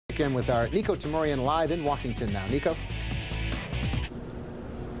In with our Nico Tamorian live in Washington now. Nico.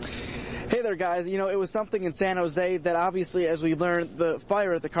 Hey there, guys. You know, it was something in San Jose that obviously, as we learned, the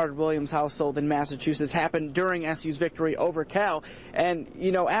fire at the Carter Williams household in Massachusetts happened during SU's victory over Cal. And,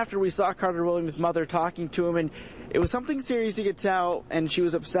 you know, after we saw Carter Williams' mother talking to him, and it was something serious, you could tell, and she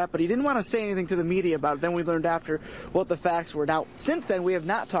was upset, but he didn't want to say anything to the media about it. Then we learned after what the facts were. Now, since then, we have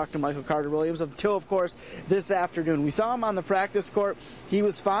not talked to Michael Carter Williams until, of course, this afternoon. We saw him on the practice court. He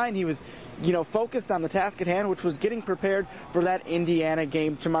was fine. He was, you know, focused on the task at hand, which was getting prepared for that Indiana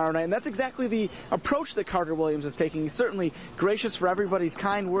game tomorrow night. And that's exactly the approach that Carter Williams is taking. He's certainly gracious for everybody's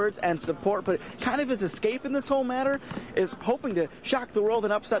kind words and support, but kind of his escape in this whole matter is hoping to shock the world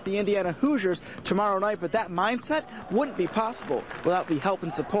and upset the Indiana Hoosiers tomorrow night. But that mindset wouldn't be possible without the help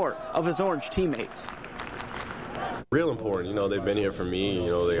and support of his Orange teammates. Real important, you know, they've been here for me, you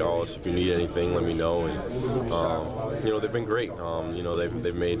know, they always, if you need anything, let me know, and, you know, they've been great, you know,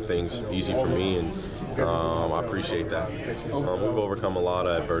 they've made things easy for me, and I appreciate that. We've overcome a lot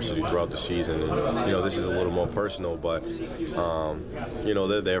of adversity throughout the season, and, you know, this is a little more personal, but, you know,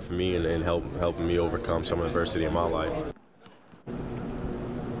 they're there for me and helping me overcome some adversity in my life.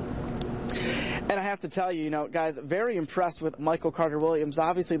 And I have to tell you, you know, guys, very impressed with Michael Carter Williams.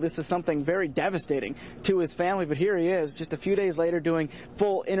 Obviously, this is something very devastating to his family, but here he is just a few days later doing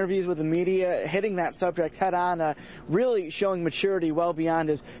full interviews with the media, hitting that subject head on, really showing maturity well beyond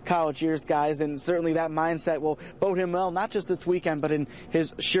his college years, guys, and certainly that mindset will bode him well, not just this weekend, but in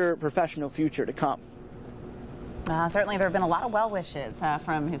his sure professional future to come. Certainly there have been a lot of well wishes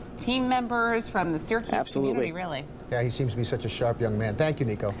from his team members, from the Syracuse community, really. Yeah, he seems to be such a sharp young man. Thank you,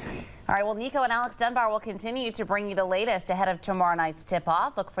 Nico. All right, well, Nico and Alex Dunbar will continue to bring you the latest ahead of tomorrow night's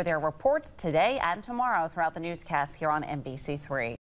tip-off. Look for their reports today and tomorrow throughout the newscast here on NBC3.